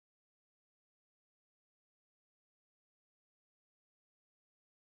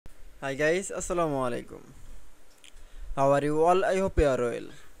Hi guys, Assalamu Walaikum. How are you all? I hope you are well.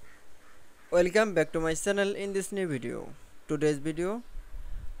 Welcome back to my channel in this new video. Today's video,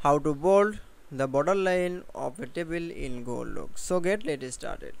 how to bold the borderline of a table in Google Docs. So let's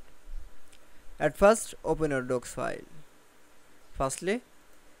started. At first, open your Docs file. Firstly,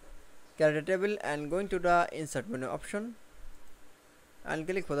 create a table and going to the Insert menu option and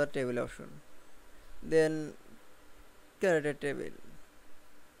click for the table option. Then create a table.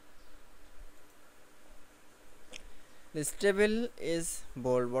 This table is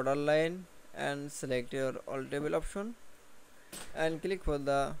bold borderline and select your all table option and click for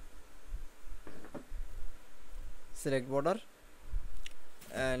the select border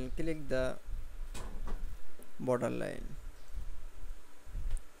and click the borderline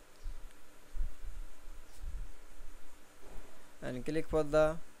and click for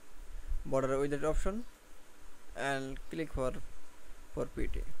the border width option and click for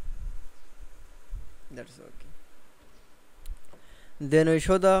PT. That's okay. Then we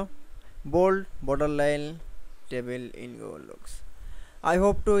show the bold borderline table in Google Docs. I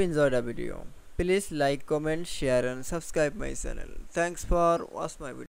hope to enjoy the video. Please like, comment, share and subscribe my channel. Thanks for watching my video.